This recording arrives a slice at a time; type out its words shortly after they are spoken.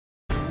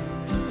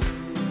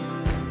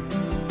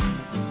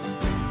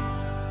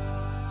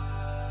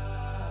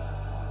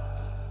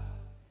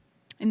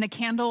In the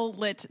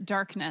candle-lit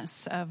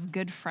darkness of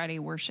Good Friday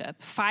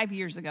worship 5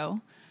 years ago,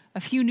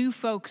 a few new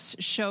folks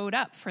showed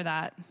up for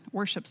that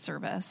worship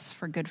service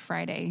for Good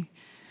Friday.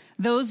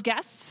 Those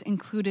guests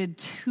included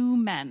two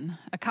men,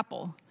 a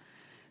couple,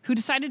 who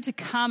decided to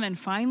come and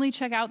finally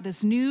check out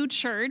this new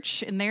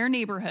church in their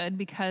neighborhood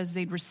because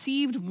they'd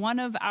received one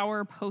of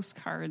our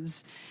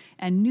postcards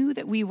and knew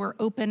that we were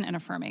open and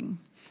affirming.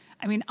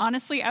 I mean,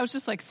 honestly, I was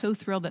just so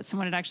thrilled that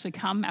someone had actually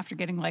come after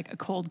getting a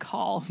cold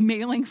call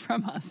mailing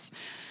from us.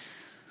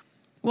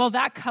 Well,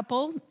 that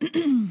couple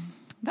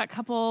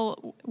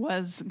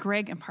was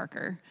Greg and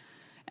Parker,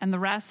 and the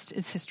rest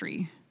is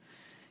history.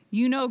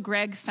 You know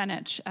Greg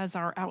Fenich as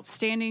our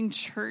outstanding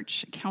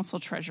church council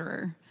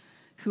treasurer,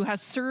 who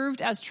has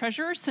served as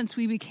treasurer since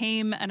we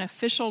became an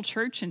official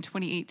church in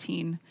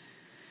 2018.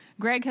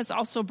 Greg has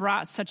also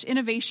brought such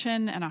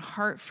innovation and a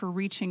heart for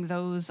reaching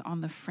those on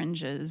the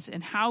fringes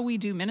in how we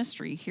do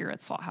ministry here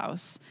at Salt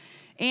House.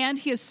 And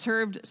he has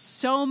served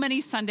so many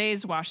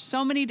Sundays, washed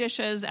so many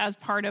dishes as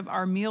part of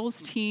our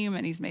meals team,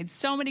 and he's made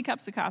so many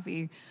cups of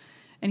coffee,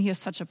 and he has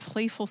such a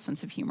playful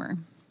sense of humor.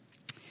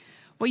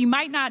 What you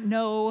might not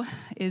know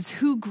is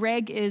who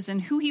Greg is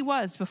and who he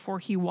was before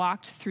he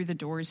walked through the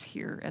doors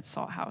here at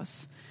Salt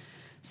House.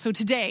 So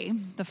today,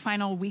 the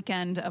final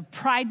weekend of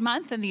Pride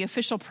Month and the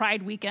official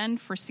Pride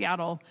weekend for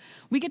Seattle,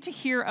 we get to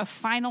hear a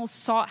final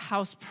Salt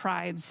House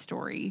Pride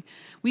story.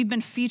 We've been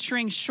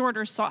featuring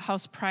shorter Salt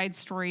House Pride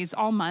stories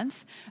all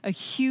month. A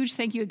huge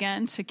thank you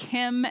again to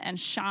Kim and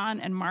Sean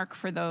and Mark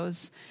for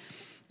those.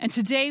 And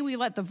today we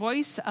let the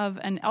voice of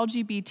an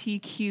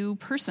LGBTQ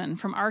person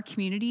from our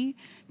community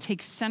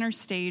take center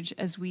stage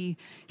as we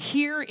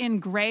hear in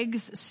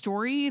Greg's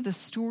story, the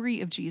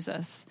story of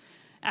Jesus.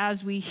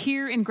 As we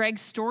hear in Greg's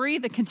story,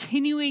 the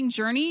continuing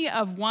journey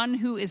of one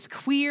who is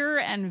queer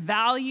and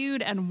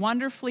valued and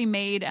wonderfully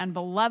made and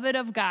beloved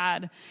of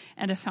God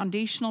and a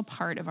foundational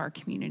part of our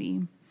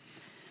community.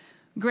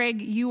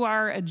 Greg, you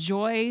are a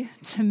joy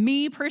to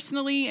me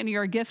personally, and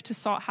you're a gift to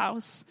Salt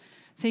House.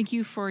 Thank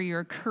you for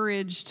your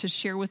courage to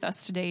share with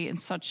us today in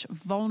such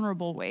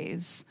vulnerable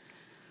ways,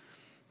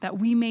 that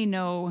we may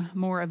know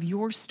more of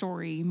your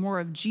story, more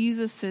of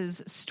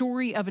Jesus's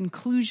story of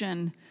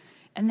inclusion,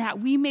 and that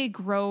we may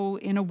grow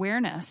in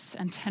awareness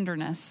and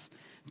tenderness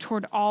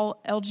toward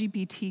all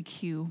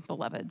LGBTQ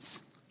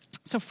beloveds.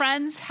 So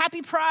friends,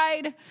 happy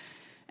Pride,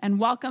 and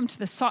welcome to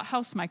the Salt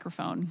House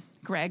microphone,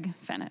 Greg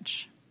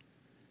Fenich.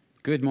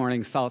 Good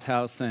morning, Salt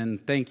House, and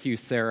thank you,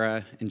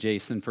 Sarah and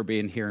Jason, for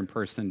being here in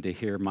person to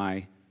hear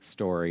my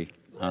story.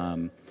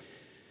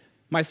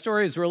 My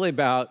story is really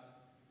about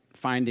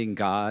finding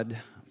God,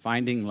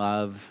 finding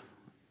love,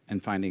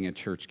 and finding a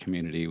church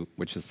community,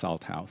 which is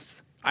Salt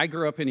House. I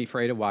grew up in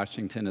Ephrata,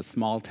 Washington, a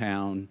small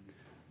town,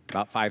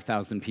 about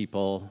 5,000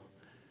 people.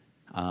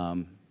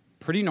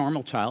 Pretty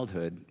normal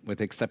childhood, with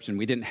the exception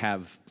we didn't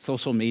have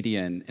social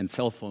media and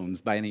cell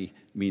phones by any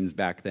means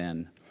back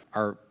then.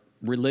 Our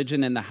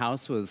religion in the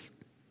house was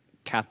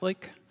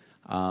Catholic.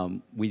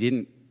 We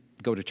didn't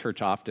go to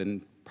church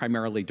often,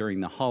 primarily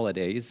during the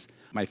holidays.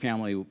 My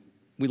family,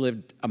 we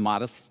lived a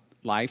modest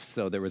life,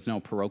 so there was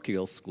no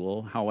parochial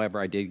school. However,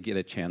 I did get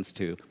a chance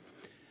to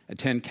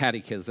attend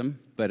catechism,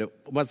 but it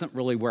wasn't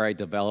really where I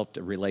developed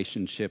a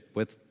relationship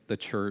with the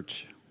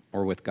church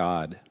or with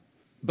God.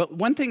 But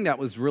one thing that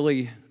was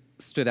really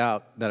stood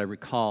out that I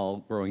recall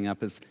growing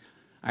up is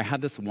I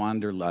had this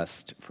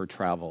wanderlust for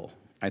travel.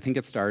 I think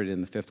it started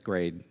in the 5th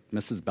grade,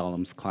 Mrs.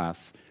 Bellum's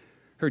class.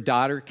 Her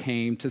daughter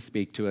came to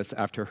speak to us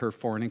after her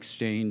foreign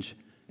exchange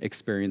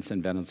experience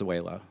in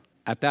Venezuela.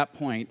 At that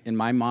point, in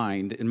my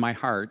mind, in my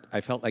heart,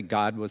 I felt like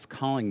God was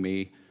calling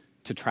me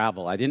to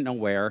travel. I didn't know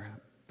where,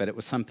 but it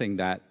was something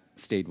that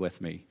stayed with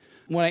me.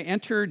 When I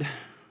entered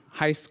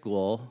high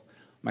school,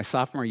 my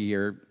sophomore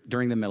year,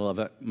 during the middle of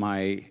it,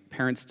 my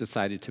parents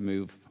decided to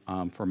move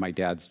for my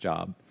dad's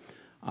job,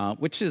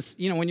 which is,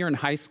 when you're in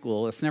high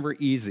school, it's never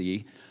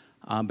easy.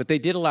 But they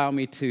did allow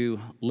me to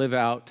live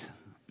out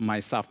my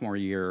sophomore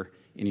year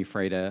in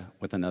Ephrata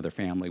with another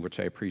family, which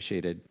I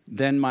appreciated.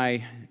 Then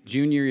my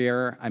junior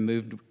year, I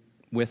moved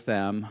with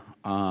them,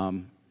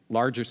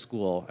 larger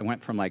school. I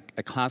went from a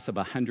class of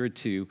 100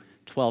 to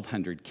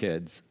 1,200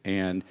 kids.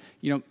 And,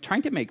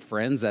 trying to make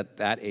friends at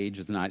that age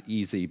is not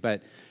easy.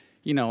 But,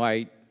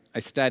 I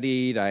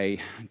studied, I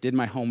did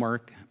my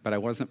homework, but I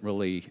wasn't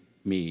really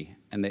me.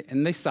 And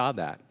they saw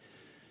that.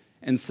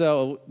 And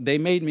so they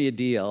made me a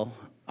deal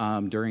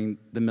during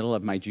the middle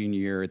of my junior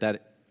year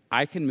that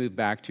I can move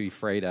back to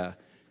Ephrata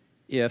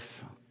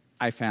if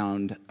I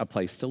found a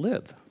place to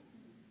live.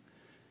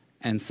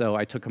 And so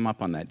I took him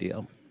up on that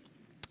deal.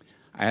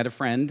 I had a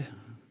friend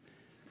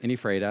in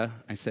Ephrata.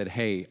 I said,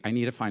 hey, I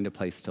need to find a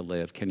place to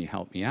live. Can you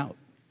help me out?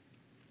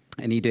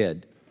 And he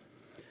did.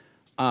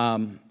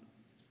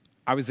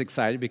 I was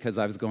excited because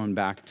I was going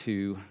back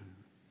to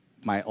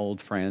my old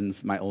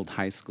friends, my old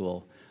high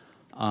school.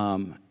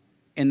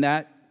 In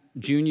that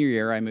junior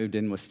year, I moved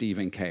in with Steve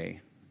and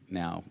Kay.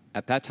 Now,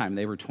 at that time,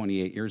 they were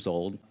 28 years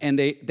old, and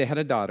they had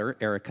a daughter,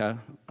 Erica,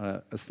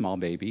 a small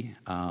baby,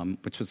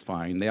 which was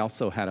fine. They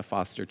also had a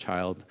foster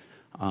child,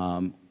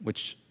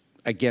 which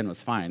again,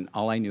 was fine.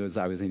 All I knew is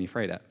I was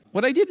afraid of.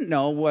 What I didn't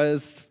know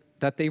was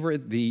that they were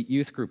the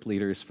youth group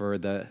leaders for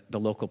the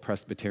local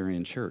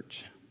Presbyterian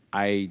church.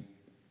 I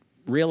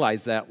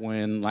realized that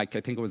when, I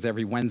think it was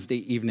every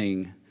Wednesday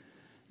evening,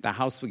 the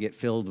house would get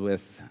filled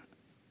with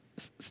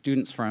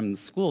students from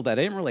school that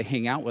I didn't really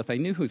hang out with. I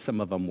knew who some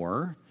of them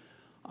were.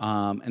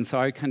 And so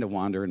I kind of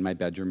wander in my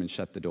bedroom and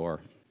shut the door.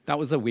 That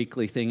was a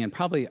weekly thing, and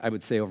probably, I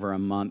would say, over a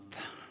month,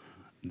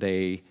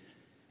 they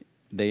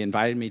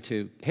invited me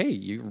to, hey,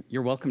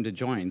 you're welcome to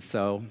join.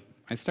 So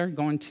I started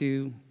going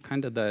to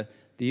kind of the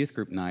youth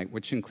group night,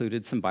 which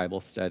included some Bible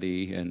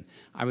study, and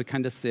I would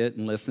kind of sit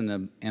and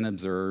listen and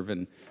observe,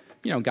 and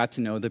got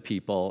to know the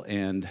people.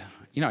 And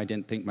I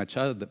didn't think much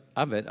of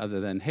it other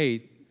than,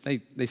 hey,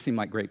 they seem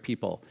like great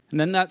people. And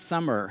then that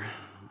summer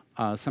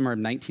of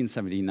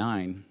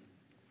 1979,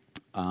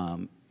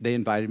 they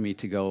invited me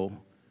to go,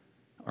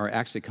 or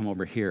actually come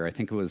over here. I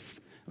think it was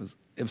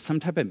some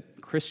type of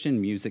Christian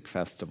music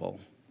festival.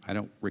 I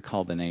don't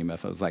recall the name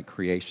if it was like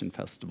Creation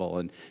Festival.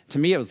 And to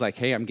me, it was like,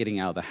 hey, I'm getting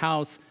out of the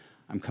house.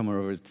 I'm coming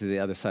over to the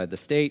other side of the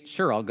state.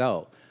 Sure, I'll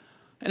go.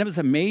 And it was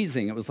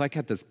amazing. It was like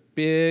at this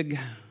big,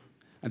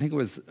 I think it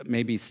was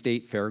maybe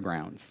state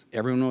fairgrounds.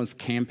 Everyone was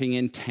camping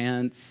in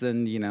tents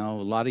and, a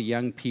lot of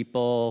young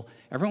people.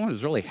 Everyone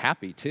was really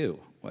happy too,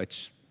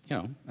 which,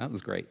 that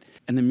was great.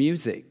 And the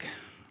music,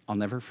 I'll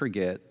never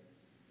forget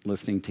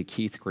listening to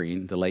Keith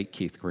Green, the late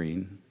Keith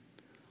Green,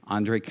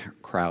 Andre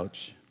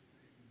Crouch,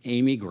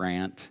 Amy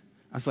Grant.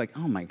 I was like,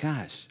 oh my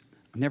gosh,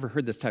 I've never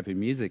heard this type of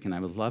music, and I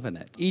was loving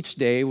it. Each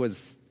day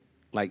was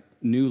like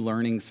new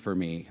learnings for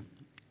me.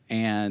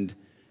 And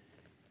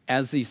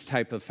as these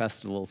type of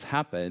festivals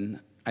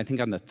happen, I think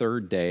on the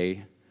third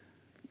day,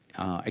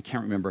 I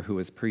can't remember who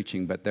was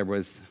preaching, but there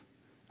was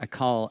a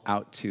call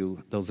out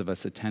to those of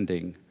us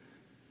attending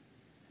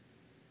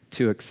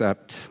to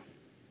accept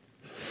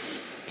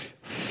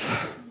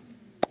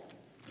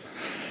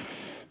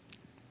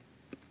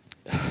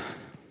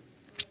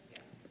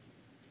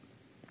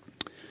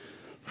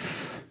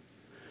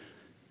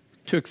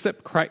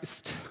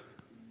Christ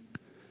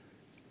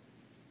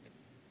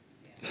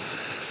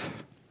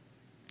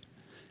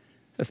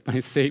as my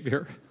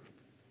Savior.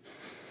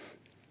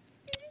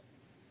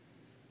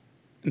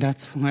 And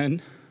that's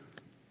when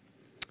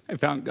I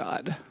found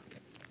God.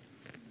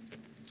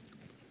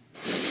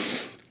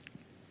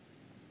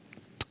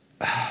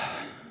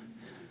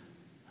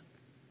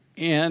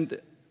 And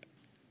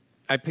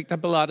I picked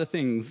up a lot of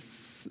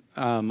things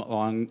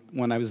along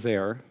when I was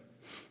there.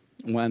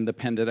 One, the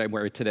pendant I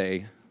wear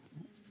today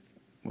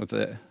with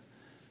a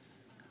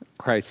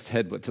Christ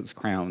head with its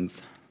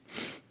crowns.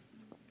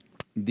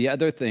 The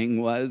other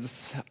thing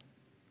was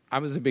I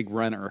was a big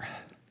runner,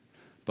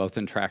 both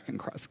in track and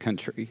cross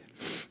country.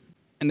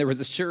 And there was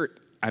a shirt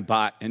I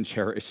bought and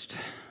cherished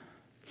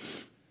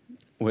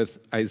with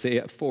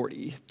Isaiah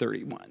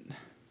 40:31.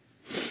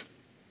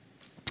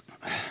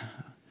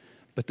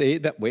 But they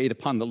that wait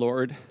upon the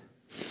Lord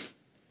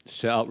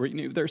shall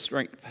renew their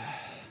strength.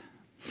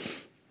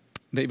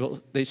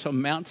 They shall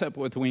mount up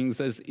with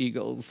wings as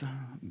eagles.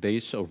 They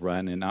shall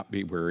run and not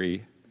be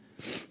weary.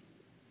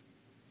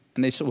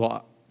 And they shall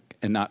walk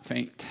and not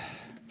faint.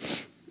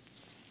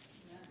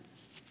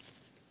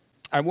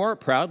 I wore it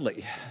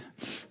proudly.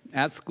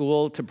 At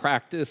school, to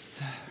practice,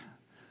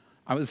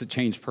 I was a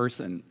changed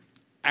person.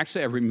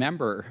 Actually, I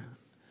remember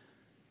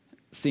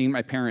seeing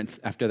my parents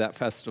after that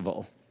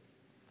festival.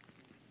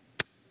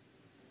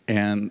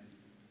 And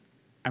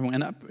I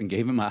went up and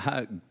gave them a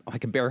hug,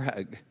 like a bear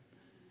hug,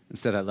 and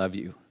said, I love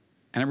you.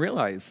 And I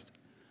realized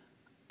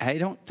I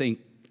don't think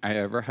I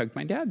ever hugged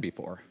my dad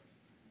before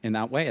in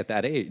that way at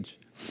that age.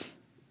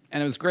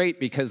 And it was great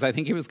because I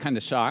think he was kind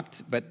of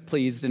shocked but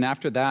pleased. And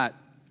after that,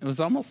 it was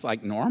almost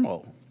like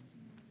normal.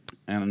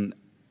 And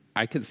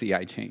I could see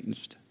I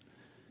changed.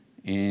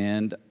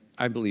 And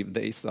I believe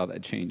they saw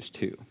that change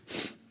too.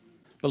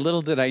 But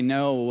little did I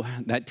know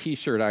that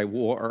T-shirt I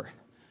wore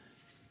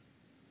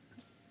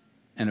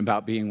and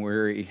about being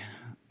weary,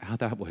 how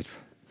that would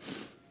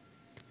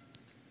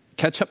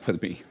catch up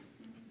with me.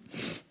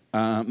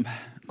 Of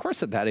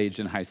course, at that age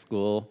in high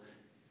school,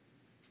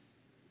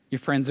 your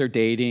friends are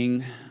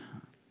dating,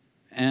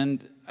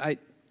 and I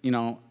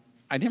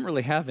didn't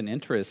really have an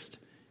interest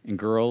in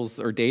girls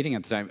or dating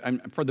at the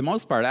time. For the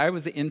most part, I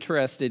was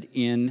interested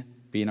in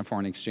being a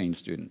foreign exchange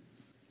student.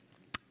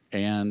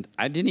 And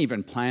I didn't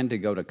even plan to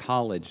go to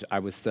college. I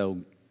was so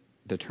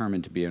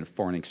determined to be a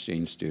foreign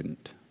exchange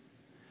student.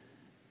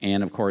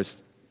 And of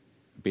course,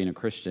 being a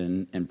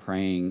Christian and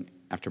praying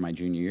after my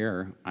junior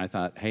year, I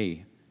thought,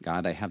 hey,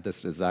 God, I have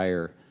this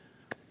desire.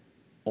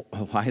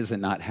 Why is it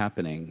not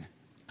happening?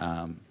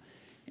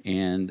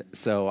 And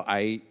so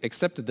I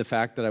accepted the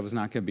fact that I was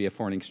not going to be a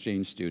foreign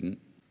exchange student.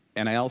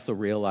 And I also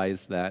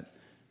realized that,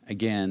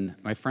 again,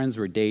 my friends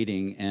were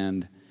dating,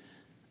 and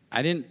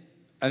I didn't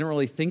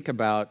really think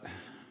about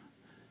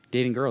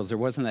dating girls. There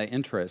wasn't that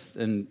interest.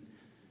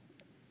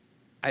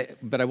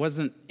 But I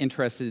wasn't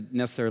interested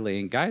necessarily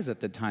in guys at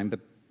the time, but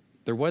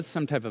there was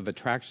some type of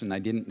attraction. I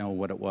didn't know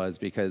what it was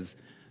because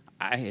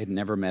I had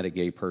never met a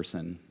gay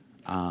person.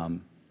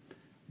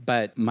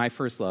 But my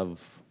first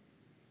love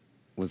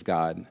was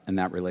God and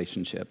that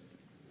relationship.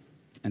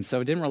 And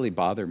so it didn't really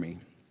bother me.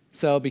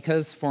 So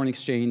because foreign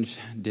exchange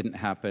didn't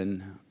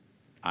happen,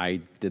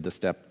 I did the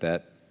step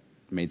that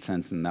made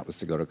sense, and that was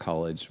to go to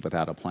college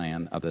without a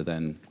plan other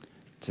than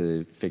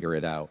to figure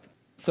it out.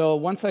 So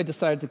once I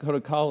decided to go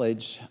to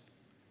college,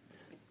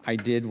 I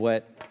did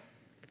what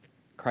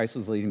Christ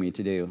was leading me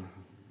to do,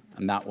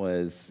 and that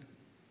was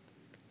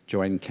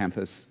join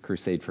Campus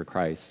Crusade for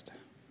Christ,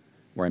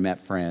 where I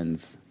met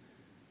friends,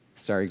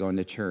 started going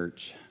to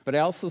church. But I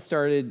also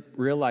started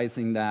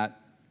realizing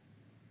that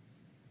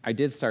I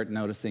did start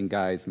noticing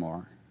guys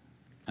more,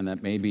 and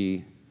that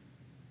maybe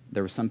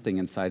there was something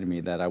inside of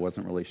me that I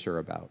wasn't really sure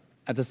about.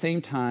 At the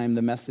same time,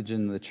 the message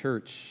in the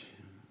church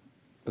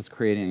was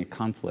creating a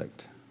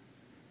conflict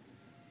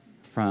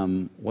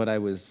from what I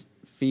was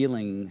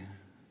feeling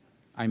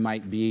I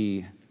might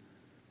be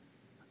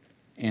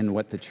and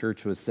what the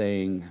church was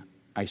saying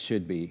I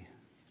should be.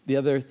 The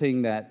other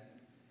thing that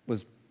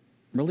was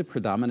really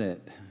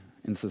predominant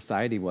in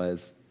society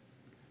was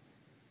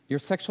your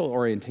sexual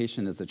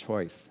orientation is a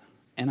choice.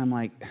 And I'm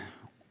like,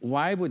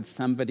 why would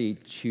somebody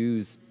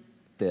choose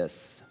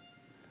this?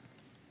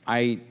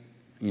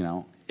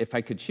 If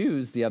I could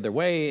choose the other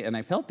way and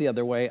I felt the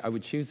other way, I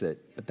would choose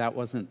it. But that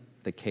wasn't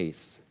the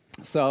case.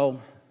 So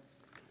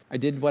I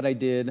did what I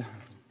did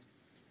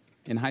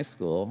in high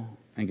school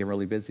and get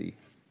really busy.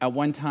 At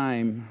one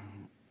time,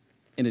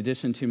 in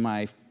addition to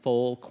my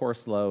full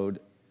course load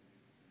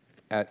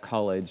at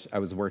college, I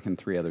was working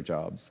 3 other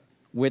jobs,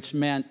 which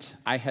meant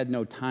I had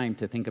no time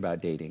to think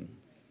about dating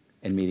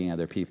and meeting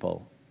other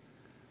people.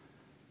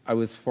 I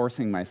was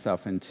forcing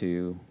myself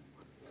into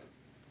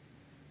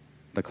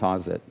the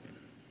closet.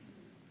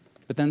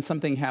 But then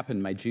something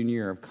happened my junior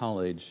year of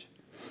college.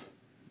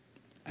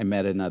 I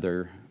met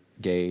another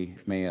gay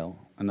male,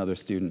 another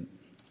student.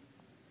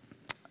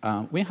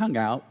 We hung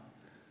out.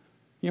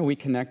 We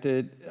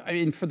connected.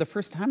 For the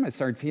first time, I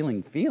started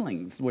feeling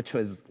feelings, which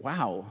was,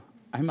 wow,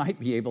 I might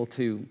be able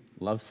to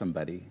love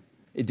somebody.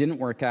 It didn't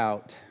work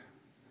out.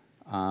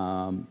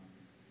 And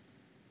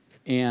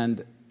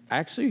I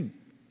actually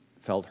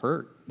felt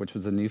hurt, which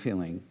was a new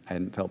feeling I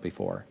hadn't felt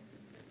before.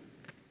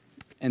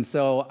 And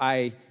so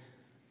I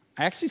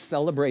actually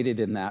celebrated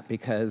in that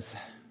because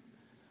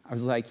I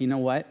was like, you know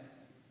what?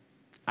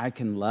 I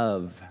can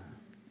love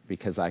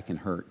because I can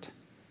hurt.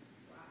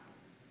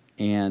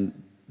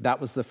 And that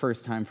was the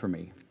first time for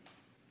me.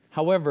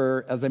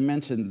 However, as I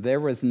mentioned, there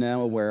was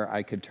nowhere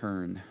I could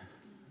turn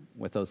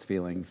with those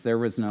feelings. There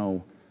was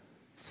no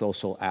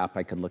social app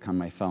I could look on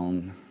my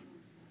phone.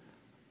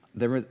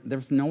 There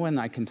was no one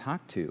I can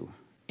talk to.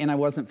 And I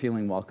wasn't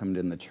feeling welcomed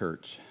in the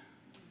church.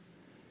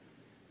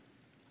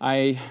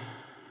 I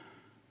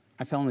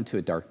fell into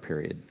a dark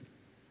period,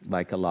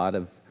 like a lot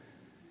of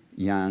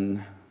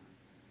young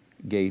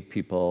gay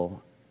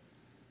people,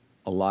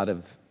 a lot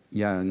of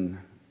young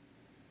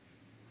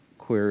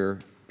queer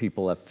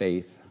people of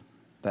faith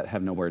that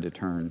have nowhere to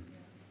turn.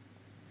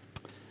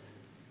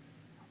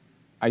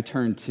 I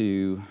turned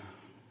to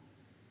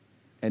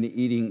an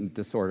eating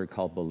disorder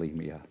called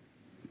bulimia. I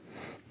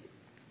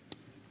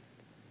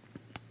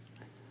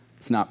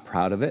was not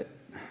proud of it.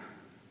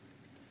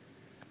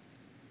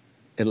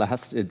 It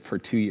lasted for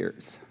 2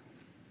 years.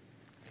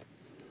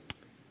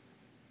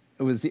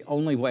 It was the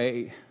only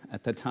way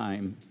at the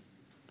time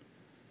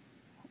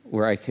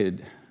where I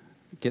could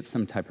get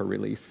some type of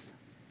release.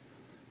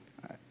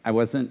 I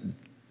wasn't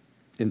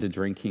into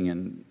drinking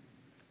and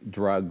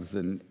drugs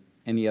and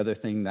any other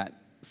thing that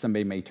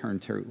somebody may turn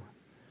to.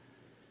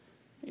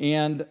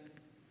 And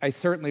I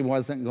certainly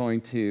wasn't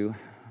going to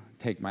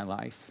take my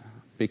life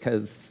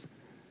because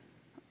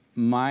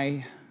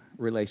my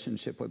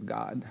relationship with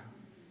God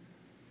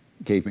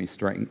gave me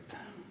strength.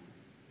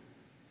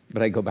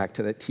 But I go back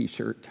to that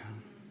t-shirt.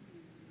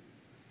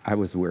 I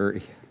was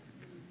weary.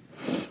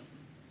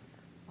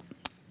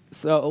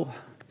 So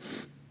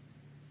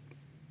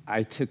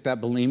I took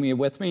that bulimia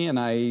with me and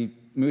I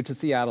moved to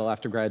Seattle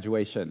after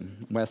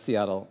graduation, West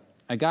Seattle.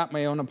 I got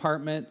my own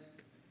apartment,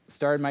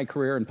 started my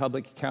career in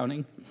public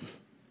accounting,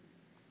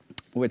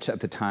 which at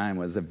the time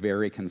was a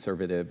very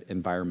conservative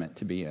environment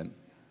to be in.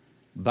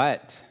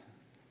 But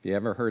if you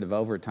ever heard of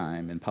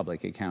overtime in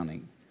public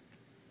accounting,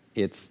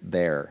 it's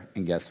there.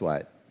 And guess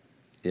what?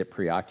 It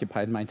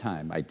preoccupied my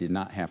time. I did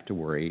not have to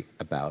worry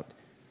about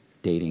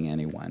dating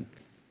anyone.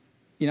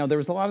 There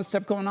was a lot of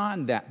stuff going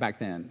on back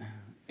then.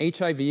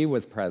 HIV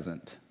was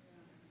present.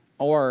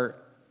 Or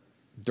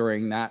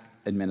during that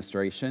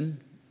administration,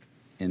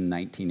 in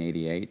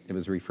 1988, it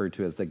was referred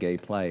to as the gay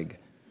plague.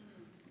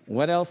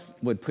 What else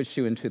would push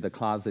you into the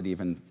closet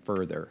even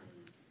further?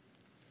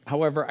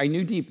 However, I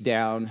knew deep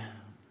down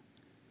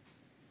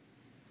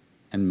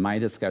in my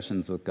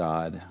discussions with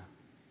God,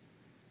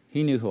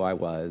 He knew who I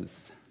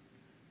was,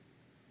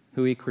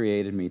 who He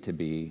created me to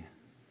be,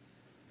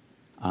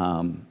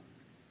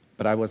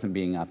 but I wasn't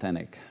being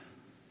authentic.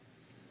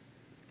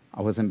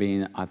 I wasn't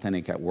being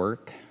authentic at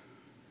work,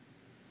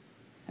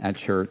 at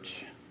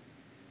church,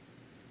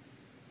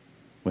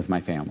 with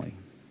my family.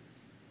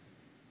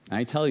 And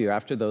I tell you,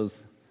 after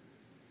those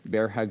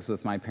bear hugs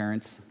with my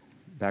parents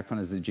back when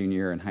I was a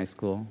junior in high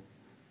school.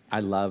 I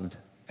loved,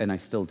 and I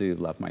still do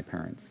love my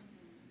parents.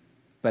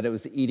 But it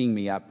was eating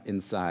me up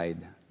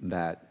inside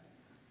that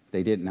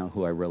they didn't know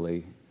who I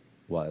really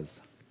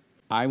was.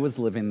 I was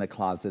living the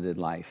closeted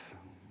life.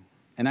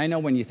 And I know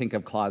when you think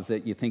of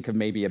closet, you think of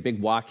maybe a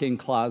big walk-in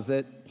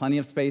closet, plenty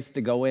of space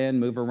to go in,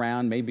 move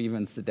around, maybe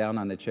even sit down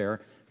on a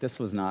chair. This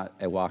was not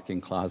a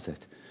walk-in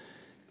closet.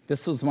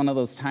 This was one of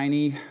those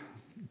tiny,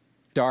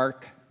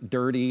 dark,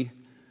 dirty,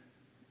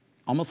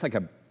 almost like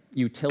a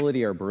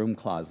utility or broom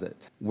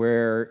closet,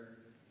 where,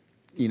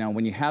 you know,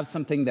 when you have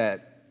something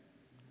that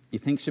you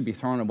think should be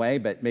thrown away,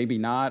 but maybe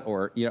not,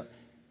 or, you know,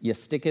 you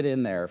stick it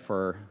in there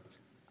for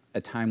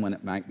a time when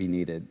it might be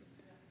needed.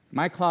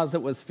 My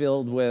closet was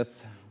filled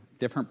with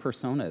different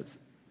personas.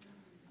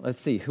 Let's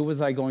see, who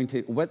was I going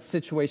to, what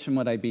situation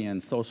would I be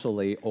in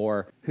socially,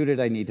 or who did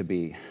I need to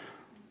be?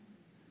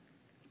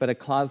 But a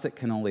closet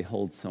can only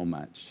hold so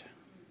much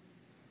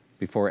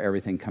before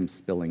everything comes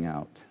spilling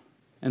out.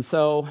 And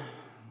so,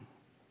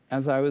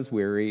 as I was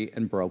weary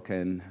and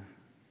broken,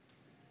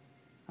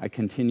 I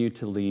continued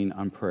to lean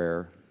on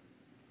prayer.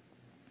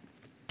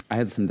 I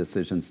had some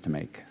decisions to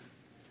make.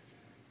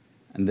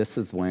 And this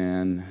is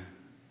when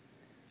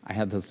I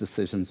had those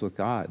decisions with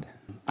God.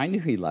 I knew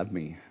He loved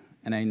me,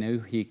 and I knew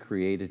He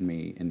created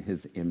me in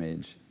His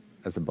image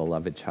as a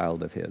beloved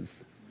child of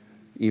His,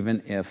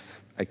 even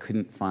if I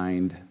couldn't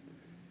find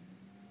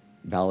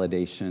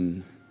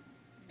validation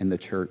in the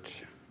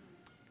church.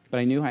 But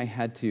I knew I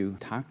had to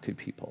talk to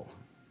people,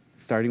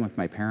 starting with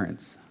my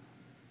parents.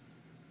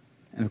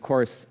 And of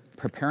course,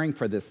 preparing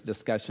for this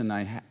discussion,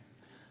 I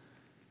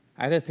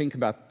had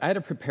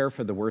to prepare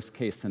for the worst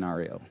case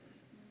scenario.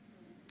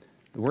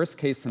 The worst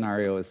case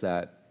scenario is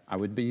that I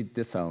would be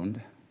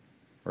disowned,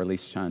 or at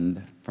least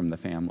shunned from the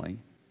family.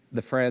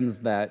 The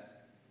friends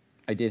that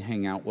I did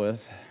hang out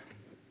with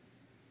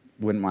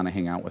wouldn't want to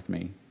hang out with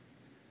me.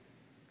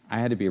 I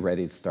had to be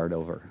ready to start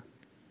over.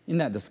 In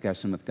that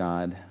discussion with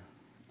God,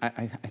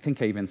 I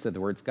think I even said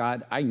the words,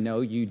 God, I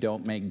know you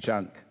don't make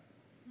junk.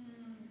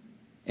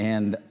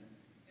 And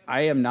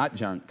I am not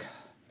junk.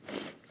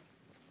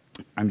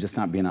 I'm just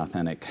not being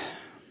authentic.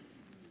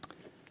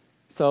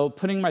 So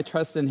putting my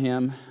trust in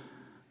Him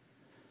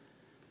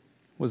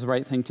was the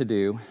right thing to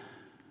do,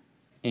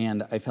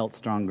 and I felt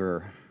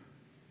stronger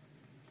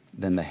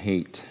than the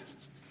hate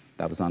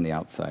that was on the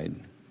outside.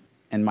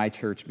 And my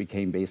church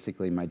became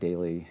basically my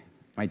daily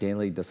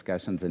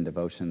discussions and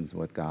devotions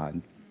with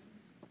God.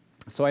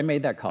 So I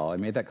made that call. I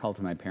made that call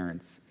to my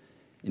parents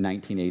in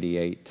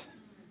 1988.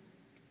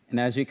 And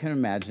as you can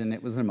imagine,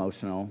 it was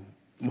emotional,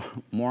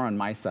 more on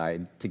my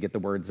side to get the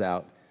words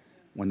out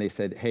when they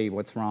said, hey,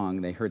 what's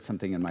wrong? They heard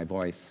something in my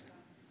voice.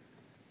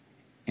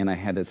 And I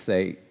had to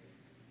say,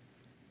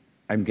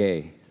 I'm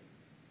gay.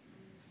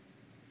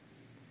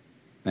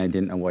 And I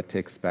didn't know what to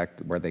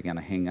expect. Were they going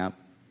to hang up?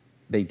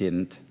 They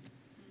didn't.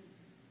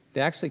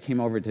 They actually came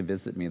over to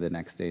visit me the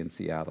next day in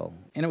Seattle.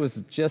 And it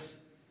was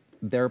just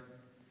their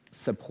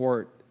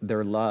support,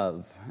 their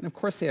love. And of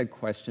course they had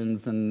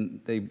questions, and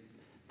they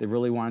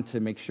really wanted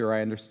to make sure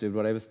I understood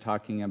what I was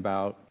talking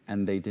about,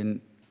 and they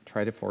didn't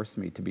try to force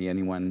me to be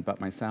anyone but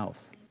myself.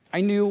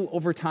 I knew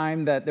over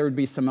time that there would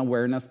be some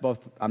awareness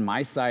both on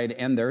my side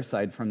and their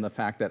side from the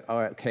fact that, oh,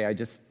 okay, I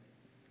just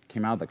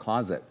came out of the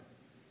closet.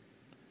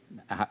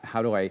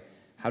 How do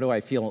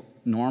I feel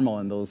normal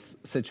in those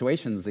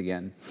situations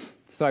again?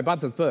 So I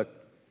bought this book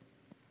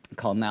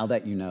called Now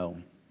That You Know,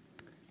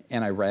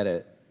 and I read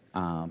it.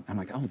 I'm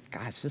like, oh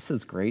gosh, this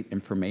is great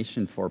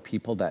information for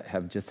people that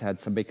have just had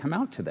somebody come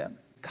out to them.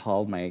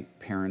 Called my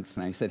parents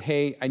and I said,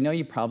 hey, I know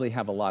you probably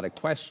have a lot of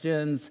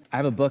questions. I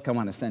have a book I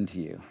want to send to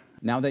you.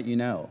 Now That You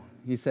Know.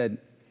 He said,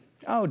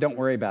 oh, don't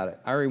worry about it.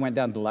 I already went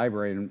down to the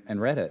library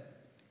and read it.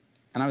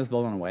 And I was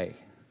blown away.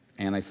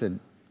 And I said,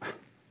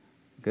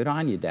 good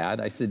on you, Dad.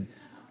 I said,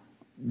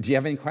 do you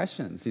have any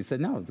questions? He said,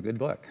 no, it's a good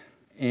book.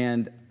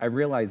 And I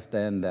realized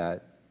then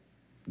that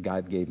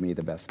God gave me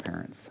the best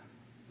parents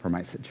for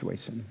my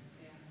situation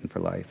and for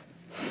life.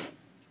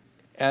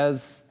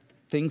 As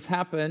things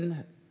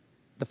happened,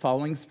 the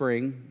following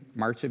spring,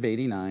 March of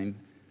 '89,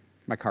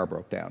 my car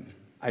broke down.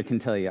 I can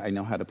tell you, I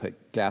know how to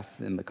put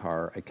gas in the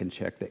car. I can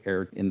check the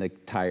air in the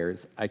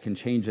tires. I can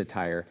change a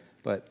tire,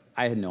 but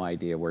I had no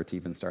idea where to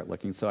even start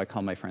looking. So I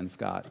called my friend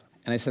Scott.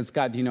 And I said,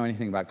 Scott, do you know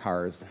anything about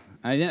cars?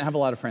 And I didn't have a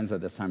lot of friends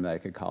at this time that I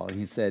could call. And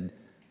he said,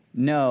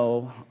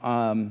 no.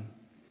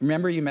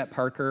 Remember you met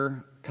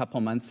Parker a couple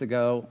months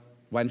ago?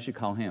 Why don't you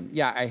call him?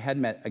 Yeah, I had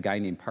met a guy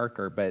named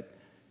Parker, but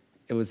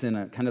it was in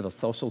a kind of a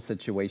social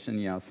situation,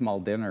 you know, a small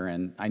dinner,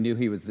 and I knew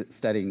he was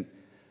studying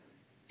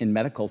in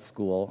medical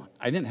school.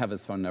 I didn't have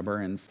his phone number,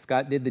 and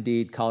Scott did the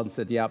deed, called and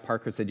said, yeah,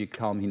 Parker said you could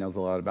call him. He knows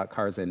a lot about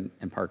cars, and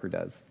Parker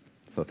does.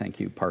 So thank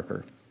you,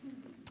 Parker.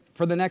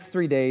 For the next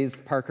 3 days,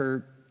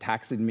 Parker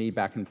taxied me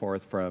back and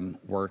forth from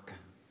work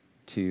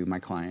to my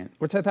client,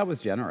 which I thought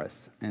was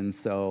generous. And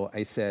so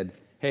I said,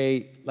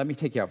 hey, let me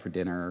take you out for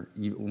dinner.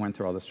 You went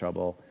through all this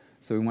trouble.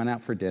 So we went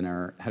out for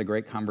dinner, had a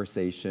great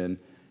conversation.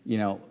 You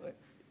know,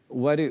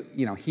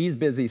 he's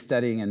busy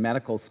studying in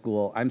medical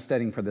school. I'm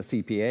studying for the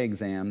CPA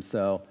exam.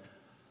 So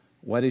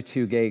what do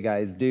two gay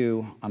guys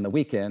do on the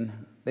weekend?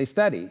 They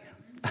study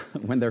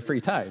when they're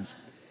free time.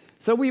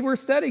 So we were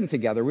studying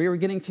together. We were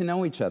getting to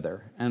know each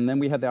other. And then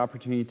we had the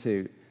opportunity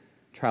to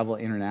travel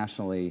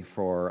internationally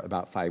for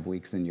about 5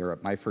 weeks in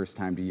Europe. My first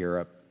time to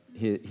Europe.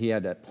 He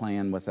had a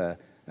plan with a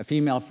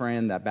female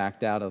friend that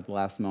backed out at the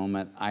last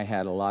moment. I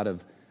had a lot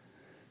of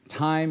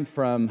time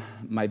from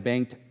my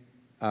banked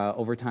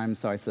overtime,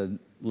 so I said,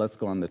 let's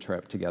go on the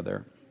trip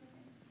together.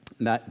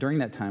 During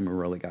that time, we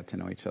really got to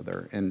know each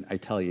other. And I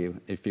tell you,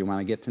 if you want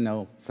to get to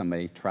know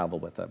somebody, travel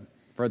with them,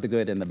 for the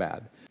good and the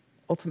bad.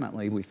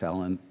 Ultimately, we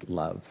fell in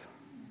love.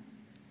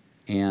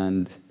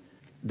 And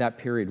that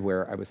period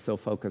where I was so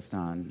focused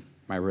on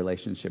my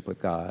relationship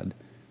with God,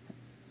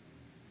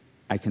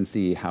 I can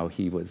see how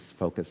he was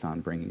focused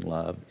on bringing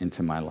love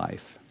into my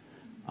life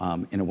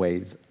in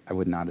ways I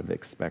would not have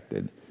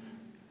expected.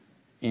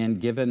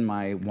 And given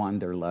my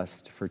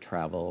wanderlust for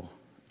travel,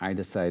 I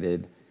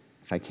decided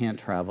if I can't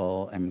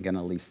travel, I'm going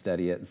to at least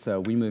study it. So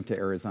we moved to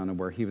Arizona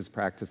where he was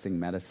practicing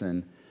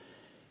medicine,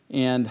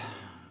 and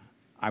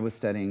I was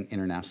studying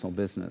international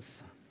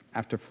business.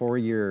 After 4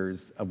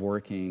 years of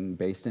working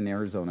based in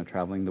Arizona,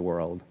 traveling the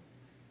world,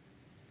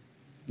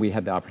 we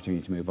had the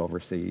opportunity to move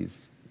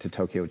overseas to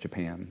Tokyo,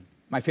 Japan.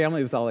 My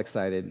family was all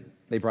excited.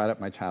 They brought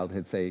up my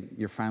childhood, say,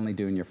 you're finally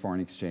doing your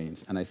foreign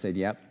exchange. And I said,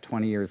 yep,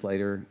 20 years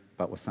later,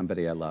 but with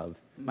somebody I love.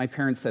 My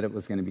parents said it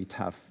was going to be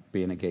tough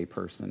being a gay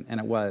person, and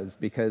it was,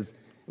 because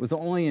it was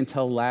only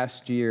until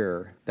last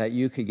year that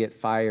you could get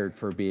fired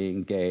for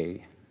being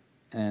gay.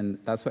 And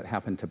that's what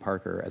happened to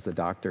Parker as a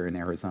doctor in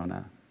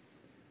Arizona.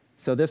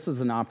 So this was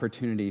an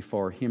opportunity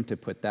for him to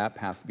put that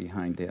past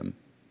behind him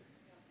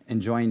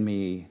and join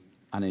me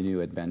on a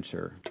new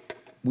adventure.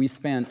 We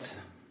spent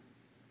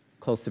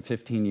close to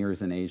 15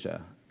 years in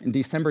Asia. In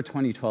December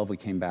 2012, we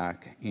came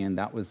back, and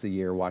that was the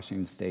year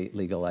Washington State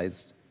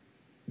legalized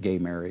gay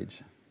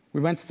marriage. We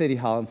went to City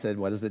Hall and said,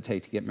 what does it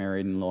take to get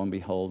married? And lo and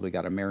behold, we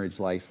got a marriage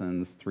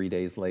license 3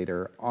 days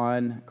later.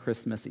 On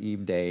Christmas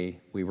Eve day,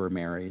 we were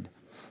married.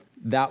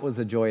 That was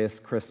a joyous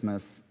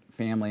Christmas.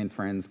 Family and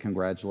friends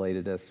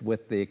congratulated us,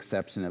 with the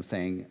exception of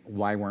saying,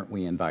 why weren't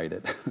we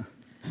invited?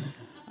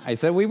 I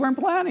said, we weren't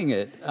planning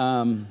it.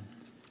 I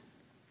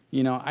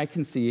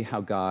can see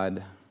how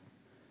God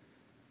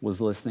was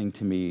listening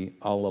to me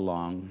all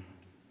along.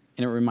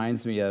 And it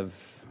reminds me of,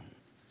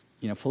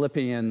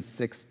 Philippians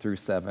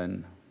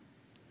 6-7,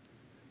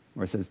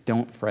 where it says,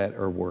 don't fret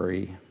or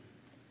worry.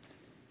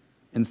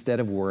 Instead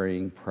of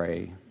worrying,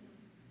 pray.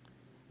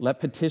 Let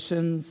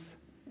petitions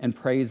and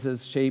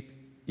praises shape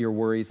your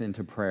worries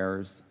into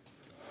prayers,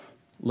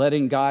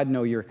 letting God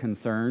know your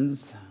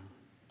concerns.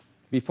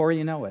 Before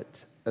you know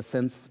it, a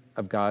sense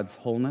of God's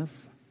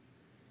wholeness,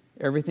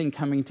 everything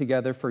coming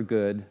together for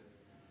good,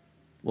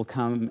 will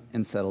come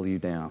and settle you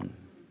down.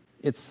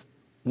 It's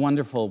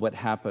wonderful what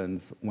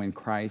happens when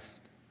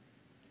Christ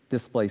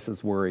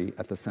displaces worry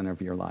at the center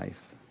of your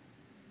life.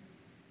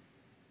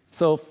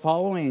 So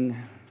following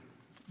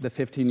the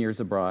 15 years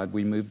abroad,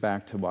 we moved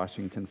back to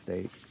Washington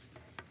State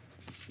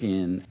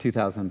in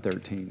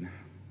 2013.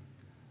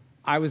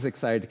 I was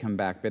excited to come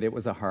back, but it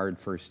was a hard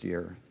first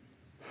year.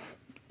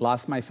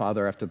 Lost my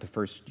father after the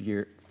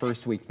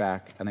first week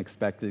back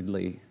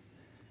unexpectedly.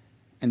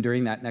 And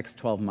during that next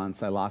 12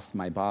 months, I lost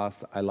my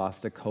boss, I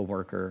lost a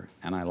coworker,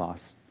 and I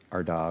lost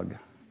our dog.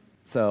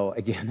 So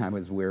again, I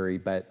was weary,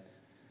 but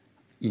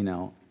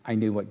I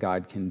knew what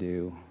God can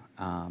do.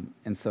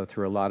 And so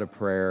through a lot of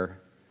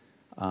prayer,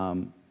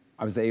 I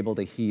was able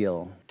to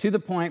heal to the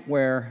point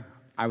where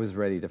I was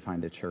ready to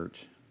find a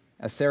church.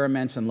 As Sarah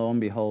mentioned, lo and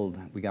behold,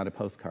 we got a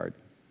postcard.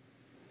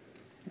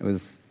 It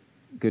was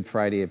Good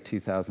Friday of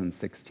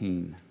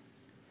 2016.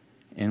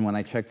 And when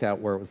I checked out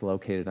where it was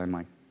located, I'm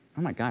like,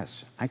 oh my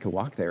gosh, I could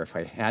walk there if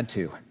I had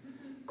to.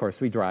 Of course,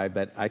 we drive,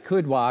 but I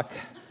could walk.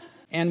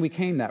 And we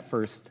came that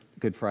first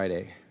Good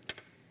Friday.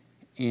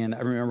 And I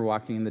remember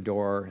walking in the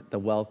door, the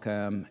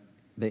welcome,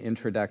 the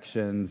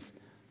introductions.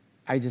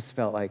 I just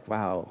felt like,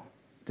 wow,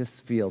 this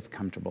feels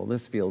comfortable.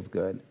 This feels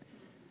good.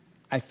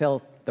 I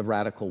felt the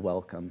radical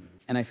welcome.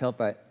 And I felt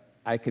that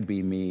I could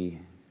be me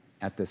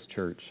at this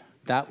church.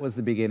 That was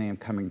the beginning of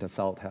coming to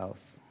Salt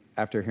House.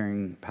 After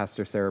hearing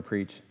Pastor Sarah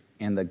preach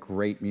and the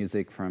great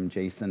music from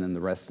Jason and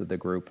the rest of the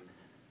group,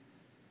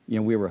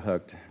 we were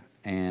hooked.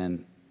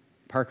 And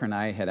Parker and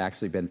I had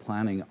actually been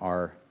planning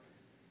our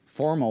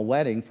formal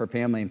wedding for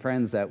family and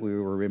friends that we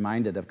were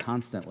reminded of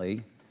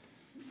constantly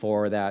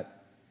for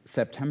that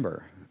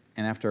September.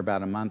 And after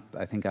about a month,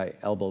 I think I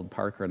elbowed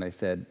Parker and I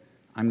said,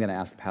 I'm going to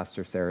ask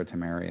Pastor Sarah to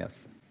marry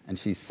us. And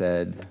she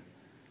said,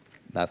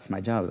 that's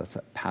my job. That's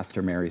what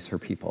pastor marries her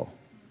people.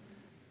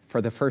 For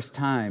the first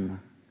time,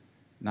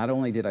 not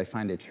only did I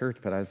find a church,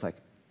 but I was like,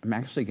 I'm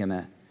actually going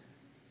to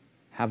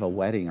have a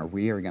wedding, or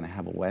we are going to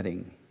have a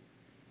wedding,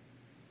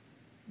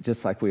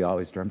 just like we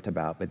always dreamt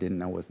about, but didn't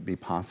know would be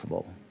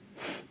possible.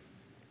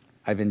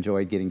 I've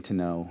enjoyed getting to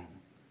know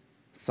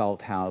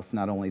Salt House,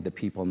 not only the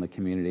people in the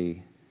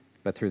community,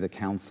 but through the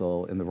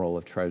council in the role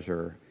of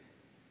treasurer.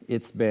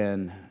 It's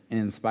been an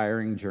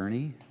inspiring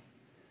journey,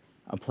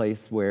 a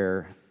place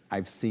where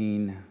I've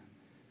seen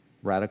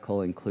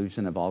radical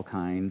inclusion of all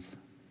kinds,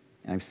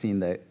 and I've seen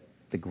the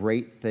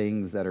great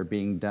things that are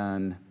being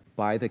done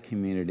by the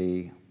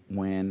community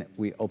when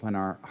we open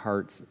our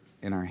hearts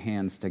and our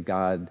hands to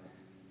God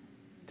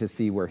to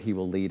see where He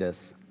will lead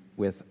us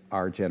with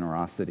our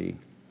generosity.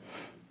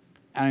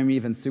 And I'm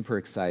even super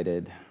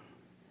excited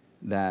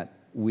that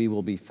we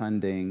will be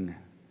funding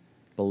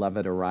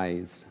Beloved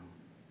Arise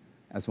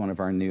as one of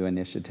our new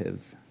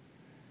initiatives.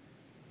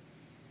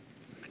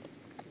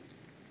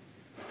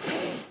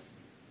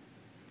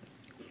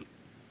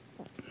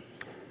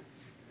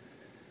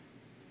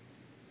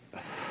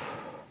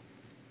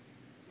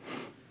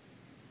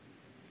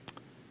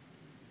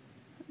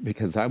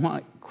 Because I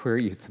want Queer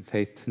Youth of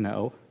Faith to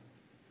know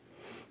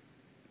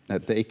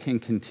that they can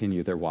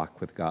continue their walk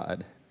with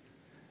God.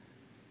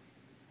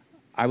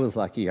 I was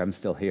lucky I'm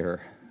still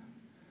here.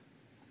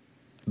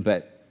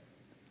 But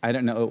I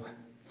don't know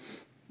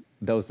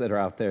those that are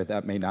out there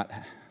that may not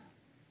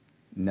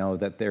know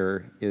that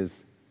there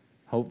is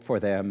hope for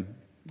them.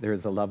 There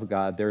is a love of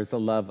God. There is a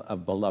love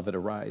of Beloved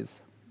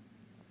Arise.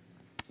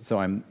 So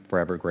I'm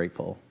forever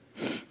grateful.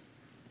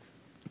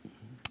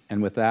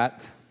 And with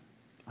that,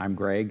 I'm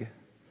Greg.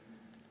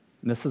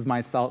 And this is my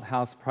Salt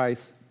House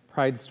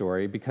Pride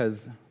story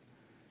because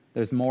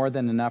there's more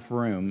than enough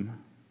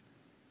room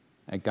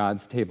at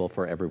God's table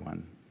for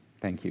everyone.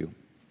 Thank you.